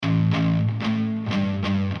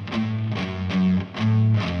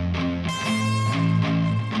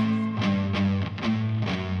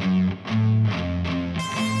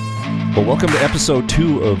Well, welcome to episode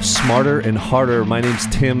 2 of Smarter and Harder. My name's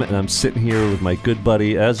Tim, and I'm sitting here with my good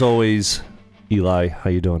buddy, as always, Eli. How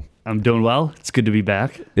you doing? I'm doing well. It's good to be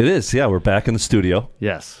back. It is, yeah. We're back in the studio.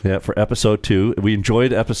 Yes. Yeah, for episode 2. We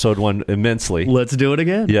enjoyed episode 1 immensely. Let's do it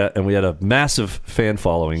again. Yeah, and we had a massive fan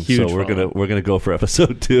following. Huge so we're following. gonna go for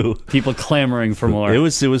episode 2. People clamoring for more. It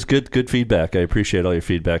was good feedback. I appreciate all your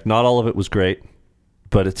feedback. Not all of it was great,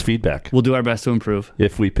 but it's feedback. We'll do our best to improve.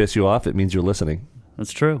 If we piss you off, it means you're listening.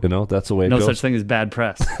 That's true. You know, that's the way it No goes. such thing as bad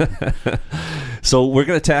press. So we're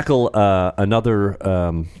going to tackle another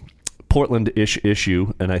Portland-ish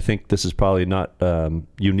issue, and I think this is probably not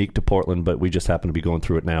unique to Portland, but we just happen to be going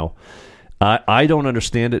through it now. I don't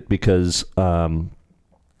understand it because I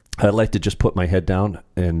like to just put my head down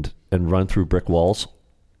and run through brick walls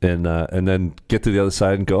and then get to the other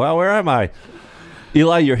side and go, oh, where am I?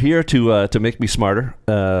 Eli, you're here to make me smarter.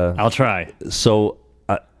 I'll try. So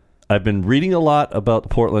I've been reading a lot about the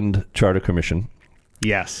Portland Charter Commission.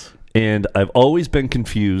 Yes. And I've always been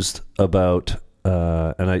confused about, you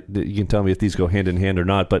can tell me if these go hand in hand or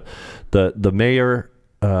not, but the mayor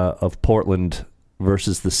of Portland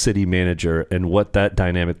versus the city manager and what that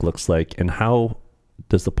dynamic looks like, and how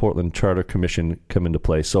does the Portland Charter Commission come into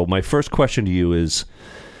play? So my first question to you is,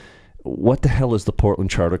 what the hell is the Portland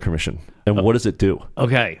Charter Commission, and what does it do?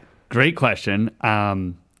 Okay. Great question.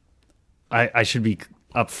 I should be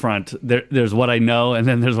up front. There's what I know, and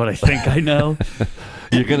then there's what I think I know.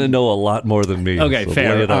 You're going to know a lot more than me. Okay, so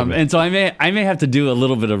fair. lay it on me. And so I may have to do a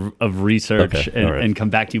little bit of research Okay, all right. and come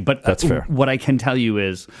back to you. But That's fair. What I can tell you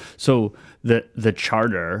is, so the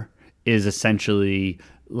charter is essentially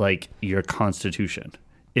like your constitution.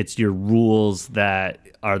 It's your rules that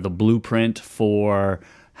are the blueprint for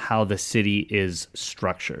how the city is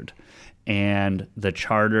structured. And the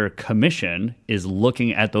Charter Commission is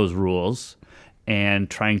looking at those rules and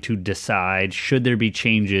trying to decide, should there be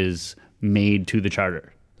changes made to the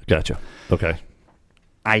charter? Gotcha. Okay.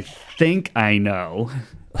 I think I know.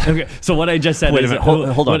 Okay, so what I just said Wait a is... minute,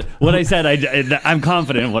 hold on. What I said, I'm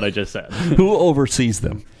confident in what I just said. Who oversees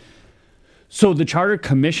them? So the Charter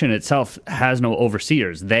Commission itself has no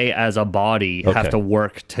overseers. They, as a body, Okay. have to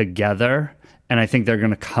work together, and I think they're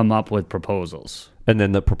going to come up with proposals. And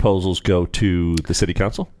then the proposals go to the city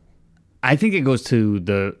council? I think it goes to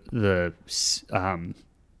the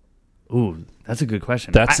that's a good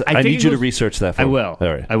question. I think need it you to goes- research that for I me. will. All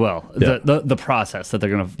right. I will. Yeah. The process that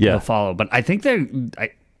they're going to follow, but I think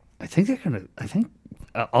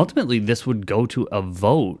ultimately this would go to a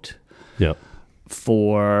vote Yeah.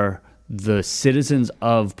 for the citizens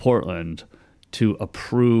of Portland to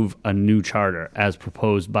approve a new charter as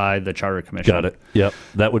proposed by the Charter Commission. Got it. Yep.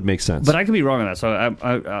 That would make sense. But I could be wrong on that, so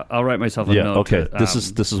I'll write myself a note. Okay. This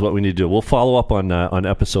is what we need to do. We'll follow up on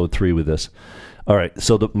episode 3 with this. All right.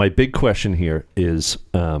 So my big question here is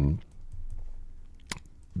the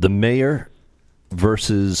mayor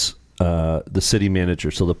versus the city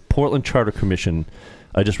manager. So the Portland Charter Commission.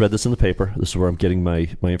 I just read this in the paper. This is where I'm getting my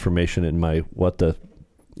information and my what the,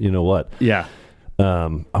 you know what. Yeah.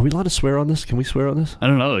 Are we allowed to swear on this? Can we swear on this? I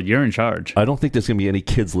don't know. You're in charge. I don't think there's going to be any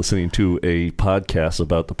kids listening to a podcast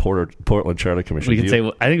about the Portland Charter Commission. We can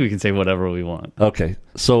say. I think we can say whatever we want. Okay,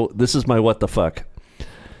 so this is my what the fuck.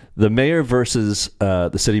 The mayor versus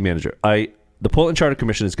the city manager. The Portland Charter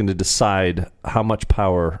Commission is going to decide how much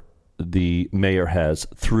power the mayor has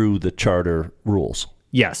through the charter rules.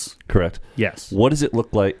 Yes. Correct? Yes. What does it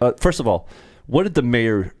look like? First of all, what did the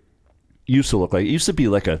mayor used to look like? It used to be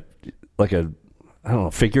like a I don't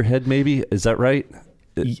know, figurehead maybe? Is that right?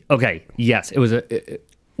 Okay. Yes. It was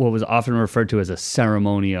what was often referred to as a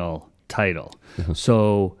ceremonial title.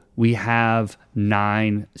 So we have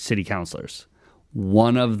 9 city councilors.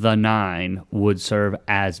 One of the 9 would serve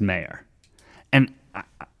as mayor. And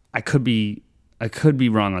I could be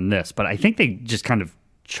wrong on this, but I think they just kind of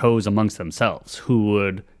chose amongst themselves who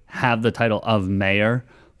would have the title of mayor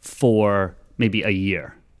for maybe a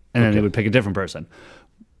year. And then they would pick a different person.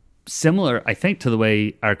 Similar, I think, to the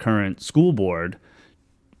way our current school board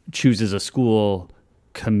chooses a school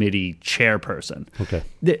committee chairperson. Okay.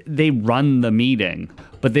 They run the meeting,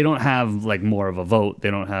 but they don't have like more of a vote.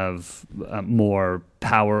 They don't have more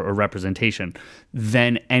power or representation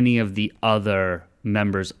than any of the other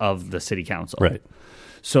members of the city council. Right.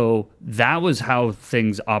 So that was how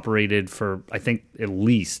things operated for, I think, at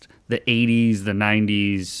least the 80s, the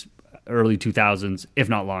 90s, early 2000s, if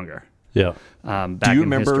not longer. Yeah. Back Do you in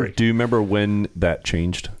remember? history. Do you remember when that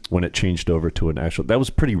changed? When it changed over to an actual? That was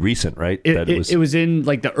pretty recent, right? It was in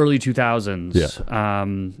like the early 2000s.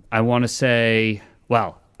 Yeah. I want to say.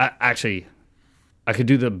 Well, actually, I could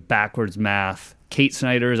do the backwards math. Kate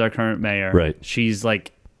Snyder is our current mayor. Right. She's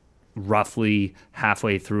like roughly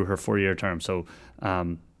halfway through her 4-year term, so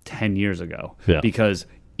 10 years ago. Yeah. Because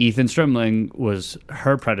Ethan Strimling was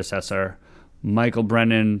her predecessor, Michael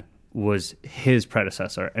Brennan was his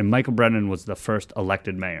predecessor, and Michael Brennan was the first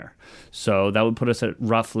elected mayor. So that would put us at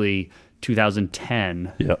roughly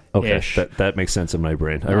 2010. Yeah. Okay. That makes sense in my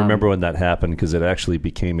brain. I remember when that happened because it actually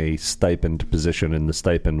became a stipend position, and the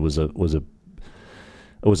stipend was a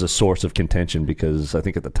source of contention because I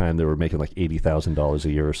think at the time they were making like $80,000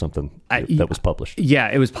 a year or something. That was published. Yeah,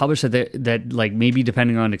 it was published that like maybe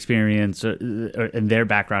depending on experience or and their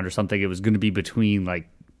background or something, it was going to be between like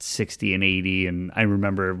 60 and 80. And I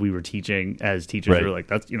remember we were teaching as teachers, we were like,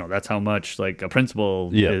 that's how much like a principal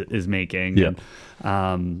is making. Yeah.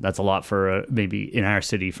 And, that's a lot for maybe in our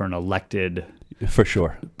city for an elected for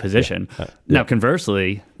sure position. Now,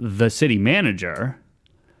 conversely, the city manager,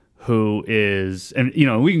 who is, and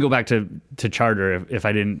we can go back to charter if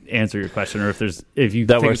I didn't answer your question, or if you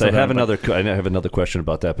that works. I have another question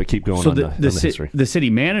about that, but keep going on the history. The city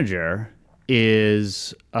manager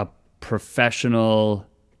is a professional.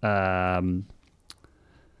 So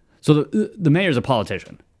the mayor is a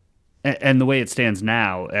politician, and the way it stands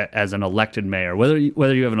now as an elected mayor, whether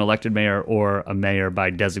you have an elected mayor or a mayor by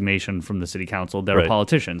designation from the city council, they're a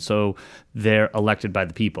politician, so they're elected by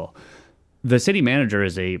the people. The city manager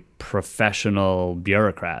is a professional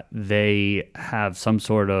bureaucrat. They have some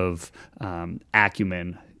sort of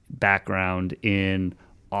acumen background in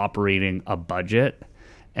operating a budget,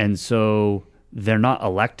 and so they're not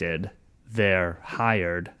elected. They're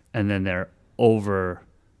hired, and then they're overseen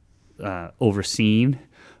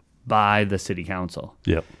by the city council.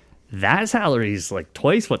 Yep. That salary is like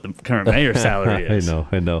twice what the current mayor's salary is.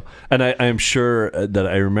 I know. And I am sure that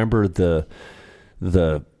I remember the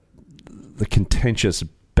contentious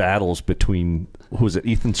battles between, who was it,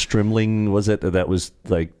 Ethan Strimling, was it? That was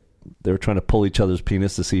like, they were trying to pull each other's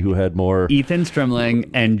penis to see who had more. Ethan Strimling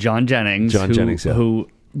and John Jennings, who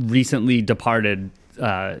recently departed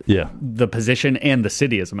the position and the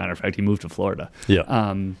city, as a matter of fact. He moved to Florida.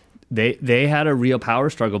 Yeah. They had a real power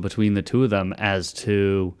struggle between the two of them as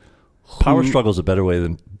to power struggle is a better way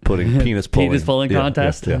than putting penis pulling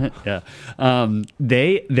contest. Yeah.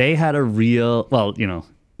 They had a real,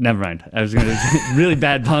 never mind. I was going to really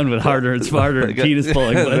bad pun with harder and smarter and penis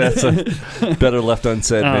pulling. But that's better left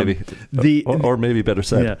unsaid, maybe. Or maybe better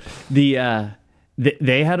said. Yeah.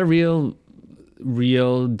 They had a real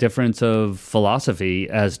difference of philosophy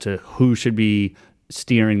as to who should be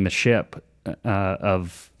steering the ship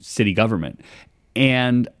of city government.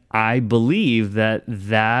 And I believe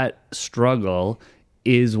that struggle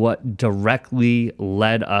is what directly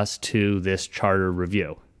led us to this charter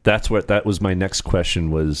review. That was my next question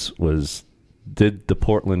was did the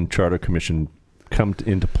Portland Charter Commission come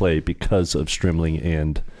into play because of Strimling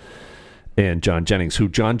and John Jennings, who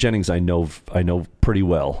John Jennings I know pretty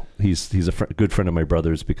well. He's a good friend of my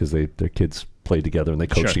brother's because their kids played together and they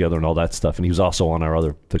coached together and all that stuff. And he was also on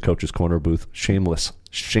the Coach's Corner booth. Shameless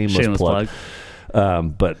plug.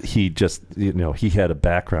 But he just, he had a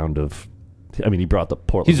background of, he brought the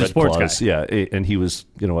Portland Red Claws. Guy. Yeah, and he was,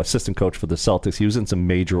 assistant coach for the Celtics. He was in some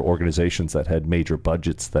major organizations that had major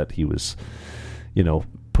budgets that he was,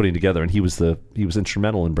 putting together. And he was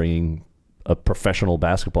instrumental in bringing a professional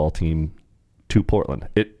basketball team to Portland.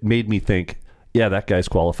 It made me think, that guy's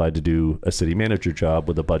qualified to do a city manager job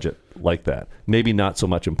with a budget like that. Maybe not so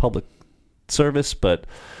much in public service, but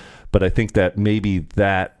I think that maybe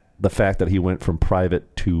the fact that he went from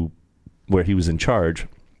private to where he was in charge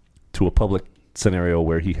to a public scenario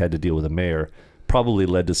where he had to deal with a mayor probably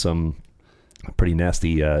led to some pretty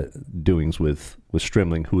nasty doings with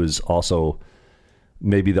Strimling, who is also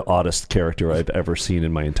maybe the oddest character I've ever seen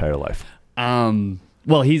in my entire life.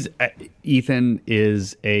 Well, Ethan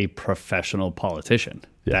is a professional politician.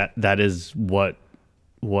 Yeah. That is what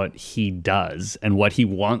he does and what he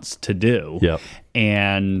wants to do. Yeah.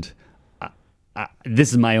 And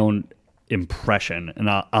this is my own impression, and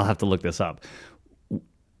I'll have to look this up.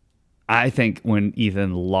 I think when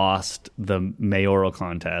Ethan lost the mayoral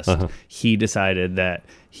contest, he decided that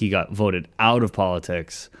he got voted out of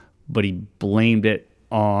politics, but he blamed it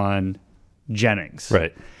on Jennings.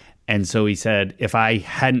 Right. And so he said, if I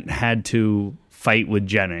hadn't had to fight with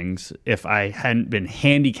Jennings, if I hadn't been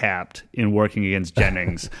handicapped in working against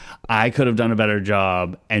Jennings, I could have done a better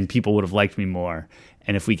job and people would have liked me more.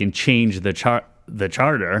 And if we can change the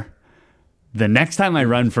charter, the next time I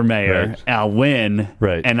run for mayor, I'll win,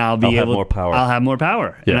 and I'll have more power. I'll have more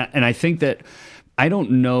power. Yeah. And I think that I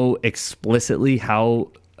don't know explicitly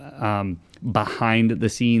how behind the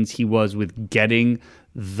scenes he was with getting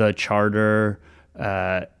the charter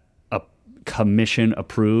commission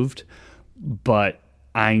approved, but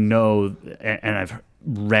I know, and I've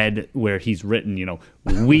read where he's written,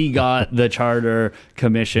 we got the Charter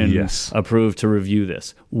Commission Yes. approved to review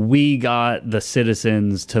this. We got the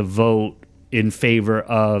citizens to vote in favor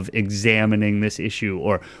of examining this issue,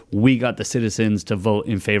 or we got the citizens to vote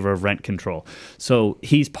in favor of rent control. So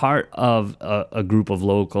he's part of a group of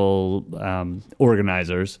local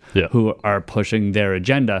organizers who are pushing their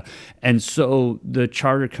agenda. And so the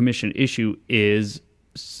Charter Commission issue is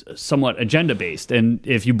somewhat agenda-based. And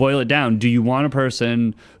if you boil it down, do you want a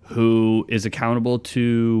person who is accountable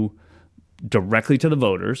directly to the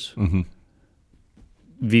voters,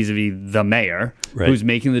 vis-a-vis the mayor, who's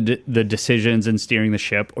making the decisions and steering the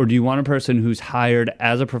ship? Or do you want a person who's hired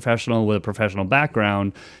as a professional with a professional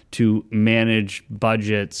background to manage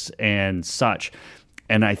budgets and such?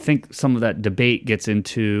 And I think some of that debate gets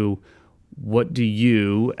into, what do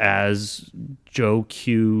you, as Joe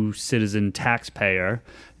Q citizen taxpayer,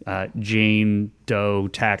 Jane Doe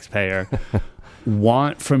taxpayer,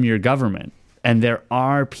 want from your government? And there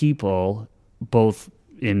are people, both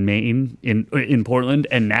in Maine, in Portland,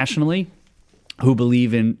 and nationally, who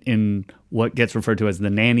believe in what gets referred to as the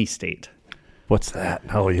nanny state. What's that?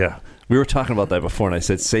 Oh, yeah. We were talking about that before, and I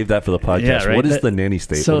said, save that for the podcast. Yeah, right? What is the nanny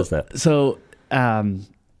state? So, what is that? So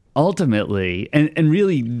ultimately, and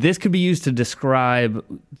really, this could be used to describe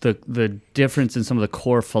the difference in some of the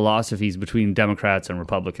core philosophies between Democrats and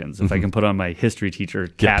Republicans. If I can put on my history teacher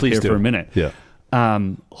cap here for a minute. Yeah.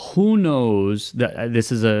 Who knows that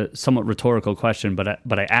this is a somewhat rhetorical question, but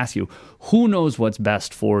I ask you, who knows what's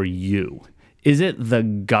best for you? Is it the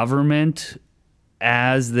government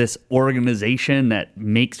as this organization that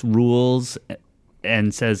makes rules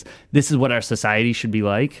and says this is what our society should be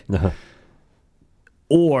like?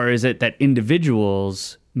 Or is it that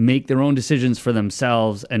individuals make their own decisions for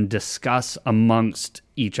themselves and discuss amongst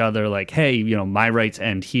each other, like, hey, my rights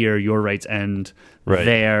end here, your rights end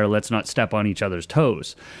there, let's not step on each other's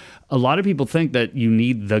toes? A lot of people think that you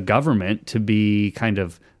need the government to be kind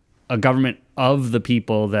of a government of the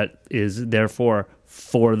people that is therefore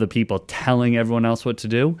for the people, telling everyone else what to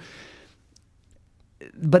do.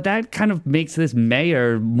 But that kind of makes this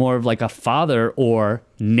mayor more of like a father or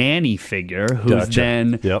nanny figure who's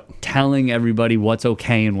then telling everybody what's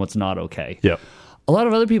okay and what's not okay. A lot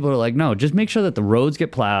of other people are like, no, just make sure that the roads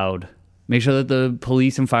get plowed, make sure that the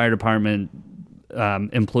police and fire department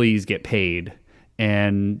employees get paid,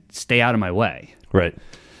 and stay out of my way. Right.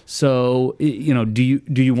 So, do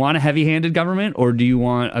you want a heavy-handed government, or do you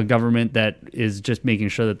want a government that is just making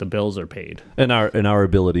sure that the bills are paid? And our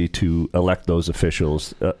ability to elect those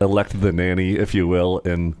officials, elect the nanny, if you will,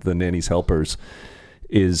 and the nanny's helpers,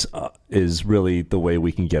 is really the way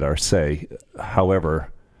we can get our say.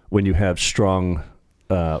 However, when you have strong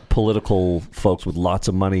political folks with lots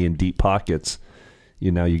of money and deep pockets,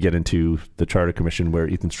 you get into the Charter Commission, where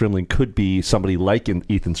Ethan Strimling could be somebody like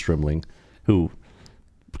Ethan Strimling, who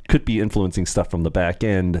could be influencing stuff from the back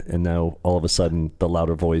end, and now all of a sudden the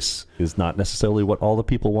louder voice is not necessarily what all the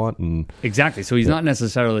people want. And exactly. So he's not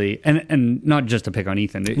necessarily, and not just to pick on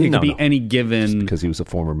Ethan, it could be any given, because he was a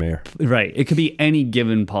former mayor. Right. It could be any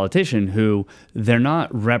given politician who they're not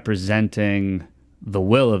representing the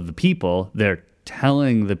will of the people. They're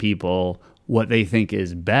telling the people what they think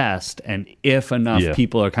is best. And if enough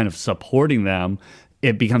people are kind of supporting them,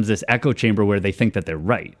 it becomes this echo chamber where they think that they're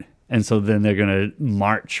right. And so then they're going to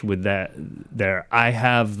march with that. I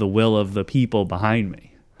have the will of the people behind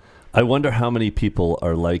me. I wonder how many people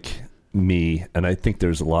are like me, and I think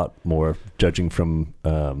there's a lot more, judging from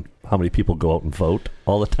how many people go out and vote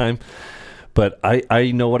all the time. But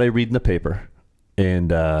I know what I read in the paper,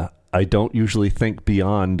 and I don't usually think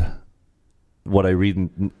beyond what I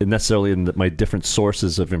read necessarily in my different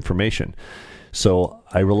sources of information. So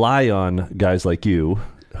I rely on guys like you,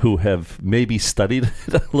 who have maybe studied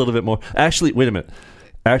it a little bit more. Actually, wait a minute.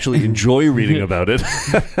 Actually enjoy reading about it.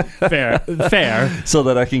 Fair. So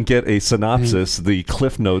that I can get a synopsis, the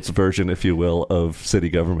Cliff Notes version, if you will, of city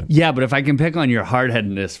government. Yeah, but if I can pick on your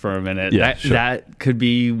hard-headedness for a minute, that could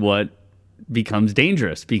be what becomes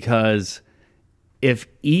dangerous. Because if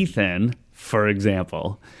Ethan, for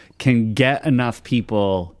example, can get enough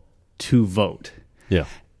people to vote,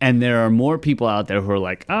 and there are more people out there who are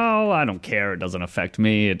like, oh, I don't care, it doesn't affect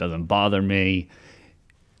me, it doesn't bother me.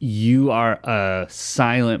 You are a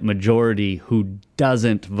silent majority who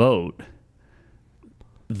doesn't vote.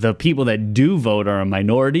 The people that do vote are a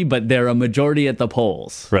minority, but they're a majority at the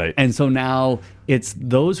polls. Right. And so now it's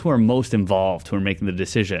those who are most involved who are making the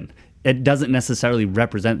decision. It doesn't necessarily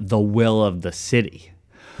represent the will of the city.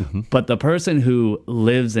 Mm-hmm. But the person who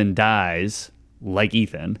lives and dies, like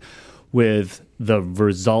Ethan, with the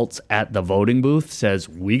results at the voting booth says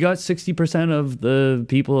we got 60% of the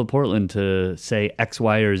people of Portland to say X,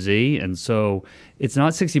 Y, or Z, and so it's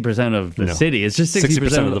not 60% of the city; it's just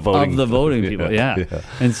 60% of the voting people. Yeah.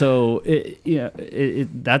 And so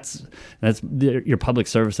that's your public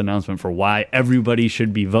service announcement for why everybody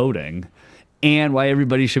should be voting, and why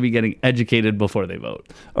everybody should be getting educated before they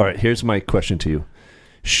vote. All right, here's my question to you: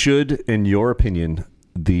 should, in your opinion,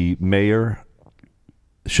 the mayor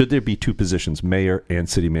should there be two positions, mayor and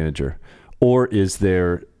city manager? Or is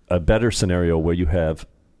there a better scenario where you have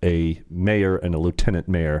a mayor and a lieutenant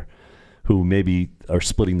mayor who maybe are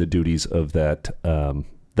splitting the duties of that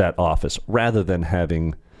office rather than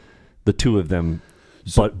having the two of them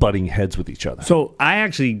butting heads with each other? So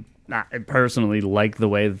I personally like the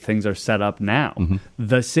way things are set up now. Mm-hmm.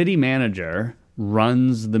 The city manager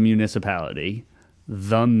runs the municipality.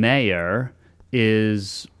 The mayor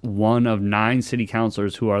is one of 9 city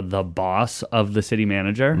councilors who are the boss of the city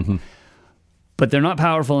manager, mm-hmm. but they're not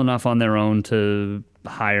powerful enough on their own to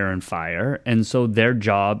hire and fire. And so their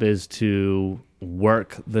job is to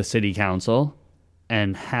work the city council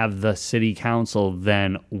and have the city council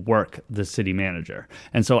then work the city manager.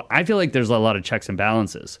 And so I feel like there's a lot of checks and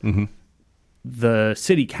balances. Mm-hmm. The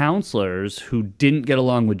city councilors who didn't get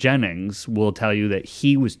along with Jennings will tell you that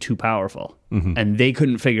he was too powerful, mm-hmm. and they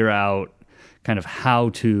couldn't figure out kind of how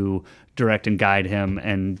to direct and guide him,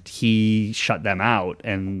 and he shut them out.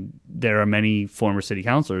 And there are many former city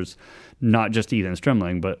councilors, not just Ethan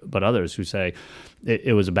Strimling, but others who say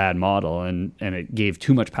it was a bad model and it gave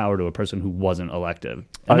too much power to a person who wasn't elected.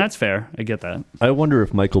 And that's fair. I get that. I wonder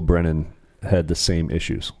if Michael Brennan had the same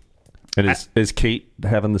issues. And is Kate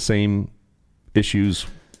having the same issues,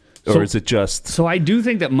 or is it just... So I do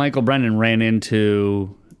think that Michael Brennan ran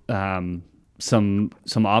into... some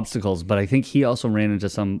obstacles, but I think he also ran into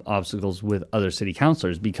some obstacles with other city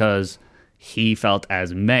councilors because he felt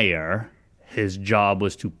as mayor, his job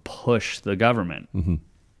was to push the government. Mm-hmm.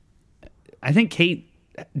 I think Kate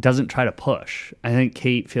doesn't try to push. I think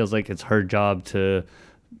Kate feels like it's her job to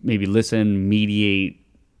maybe listen, mediate,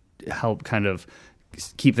 help kind of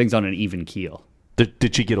keep things on an even keel.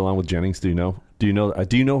 Did she get along with Jennings? Do you know? You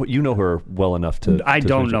know her well enough to... I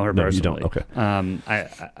don't know her personally. You don't?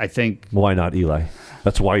 Okay. I think... Why not, Eli?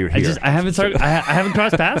 That's why you're here. I haven't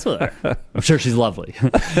crossed paths with her. I'm sure she's lovely.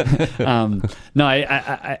 No,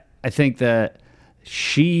 I think that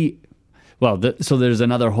she... Well, so there's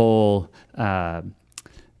another whole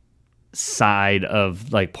side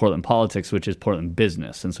of like Portland politics, which is Portland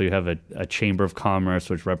business. And so you have a chamber of commerce,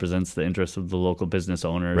 which represents the interests of the local business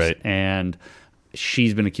owners. Right. And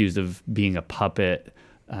she's been accused of being a puppet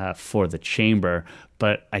for the chamber,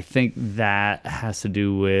 but I think that has to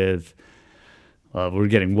do with... we're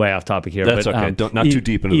getting way off topic here. That's okay. Not too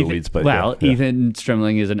deep into the weeds, but Ethan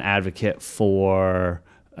Strimling is an advocate for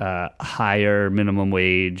higher minimum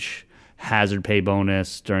wage, hazard pay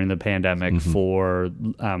bonus during the pandemic, mm-hmm. for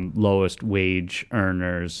lowest wage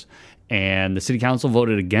earners. And the city council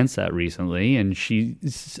voted against that recently, and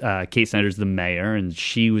Kate Snyder's the mayor, and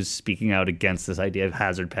she was speaking out against this idea of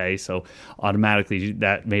hazard pay, so automatically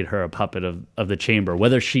that made her a puppet of the chamber,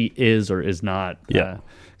 whether she is or is not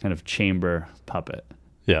kind of chamber puppet.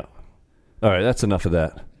 Yeah. All right, that's enough of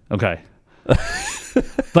that. Okay.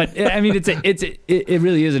 But, I mean, it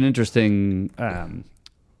really is an interesting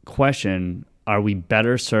question. Are we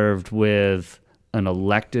better served with an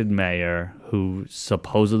elected mayor who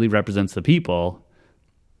supposedly represents the people,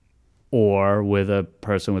 or with a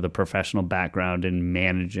person with a professional background in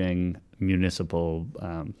managing municipal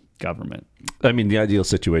government? I mean, the ideal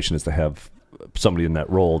situation is to have somebody in that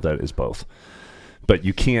role that is both. But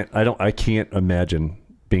you can't. I can't imagine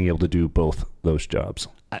being able to do both those jobs.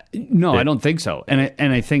 I don't think so. And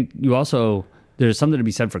I think you also, there's something to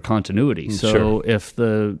be said for continuity. So sure. If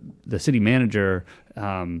the city manager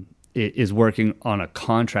is working on a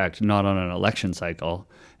contract, not on an election cycle,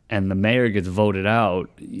 and the mayor gets voted out,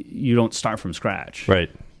 you don't start from scratch. Right.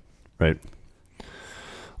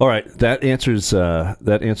 All right, that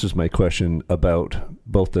answers my question about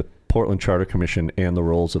both the Portland Charter Commission and the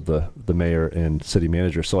roles of the mayor and city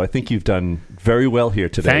manager. So I think you've done very well here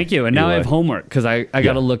today. Thank you. And now I have homework because I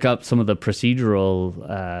got to look up some of the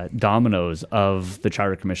procedural dominoes of the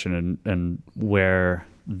Charter Commission and where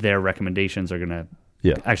their recommendations are going to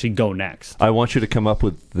actually go next. I want you to come up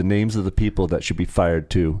with the names of the people that should be fired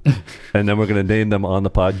too, and then we're going to name them on the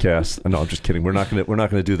podcast. No, I'm just kidding. We're not going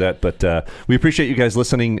to do that. But we appreciate you guys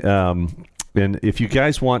listening. And if you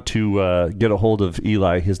guys want to get a hold of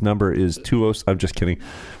Eli, his number is 20. I'm just kidding.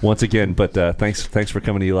 Once again, but thanks for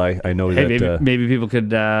coming, Eli. I know that maybe people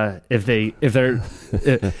could if they've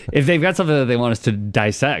got something that they want us to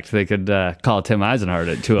dissect, they could call Tim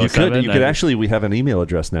Eisenhart at 207. You could actually. We have an email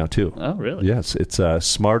address now too. Oh, really? Yes, it's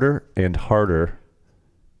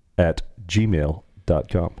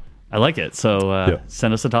smarterandharder@gmail.com. I like it. So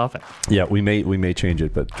send us a topic. Yeah, we may change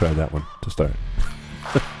it, but try that one to start.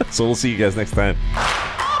 So we'll see you guys next time.